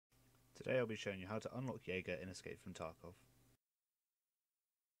Today I'll be showing you how to unlock Jaeger in Escape from Tarkov.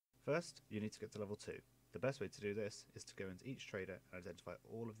 First, you need to get to level 2. The best way to do this is to go into each trader and identify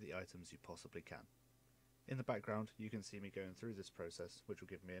all of the items you possibly can. In the background you can see me going through this process, which will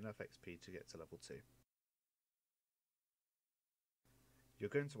give me enough XP to get to level 2. You're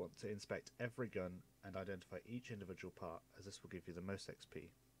going to want to inspect every gun and identify each individual part, as this will give you the most XP.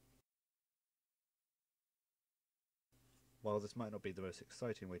 While this might not be the most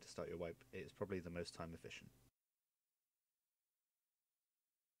exciting way to start your wipe, it is probably the most time efficient.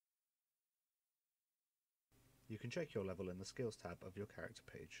 You can check your level in the Skills tab of your character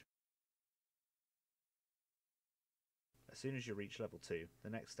page. As soon as you reach level 2,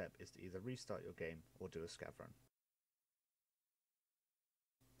 the next step is to either restart your game or do a scav run.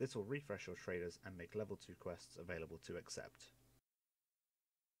 This will refresh your traders and make level 2 quests available to accept.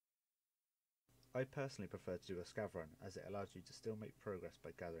 I personally prefer to do a scav run, as it allows you to still make progress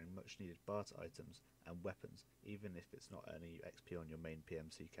by gathering much needed barter items and weapons, even if it's not earning you XP on your main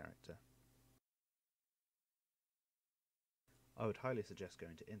PMC character. I would highly suggest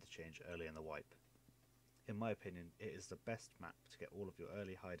going to Interchange early in the wipe. In my opinion, it is the best map to get all of your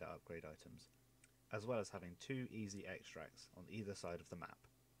early hideout upgrade items, as well as having 2 easy extracts on either side of the map.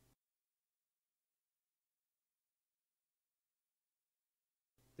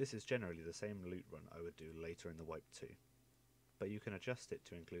 This is generally the same loot run I would do later in the wipe too, but you can adjust it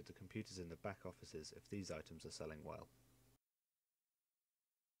to include the computers in the back offices if these items are selling well.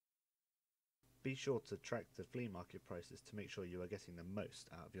 Be sure to track the flea market prices to make sure you are getting the most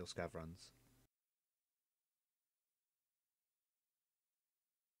out of your scav runs.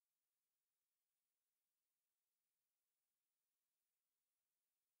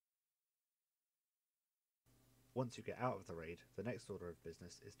 Once you get out of the raid, the next order of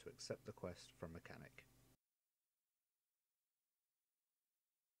business is to accept the quest from Mechanic.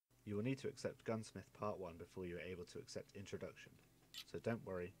 You will need to accept Gunsmith Part 1 before you are able to accept Introduction, so don't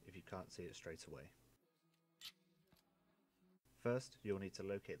worry if you can't see it straight away. First, you will need to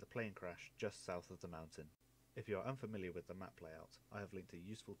locate the plane crash just south of the mountain. If you are unfamiliar with the map layout, I have linked a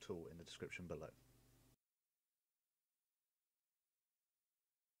useful tool in the description below.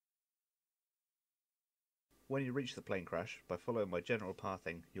 When you reach the plane crash, by following my general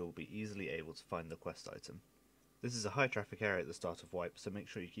pathing, you will be easily able to find the quest item. This is a high traffic area at the start of wipe, so make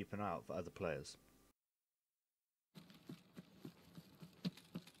sure you keep an eye out for other players.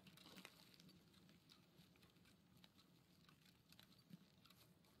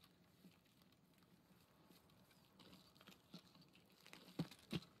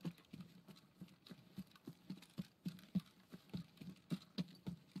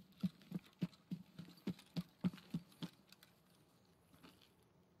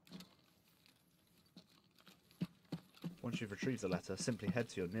 Once you've retrieved the letter, simply head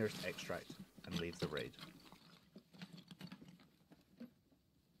to your nearest extract and leave the raid.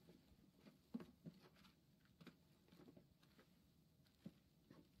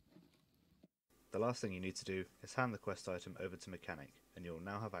 The last thing you need to do is hand the quest item over to Mechanic, and you will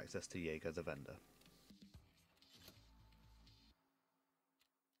now have access to Jaeger the vendor.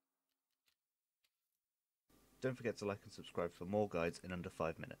 Don't forget to like and subscribe for more guides in under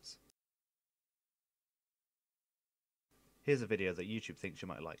 5 minutes. Here's a video that YouTube thinks you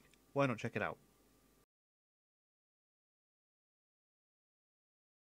might like. Why not check it out?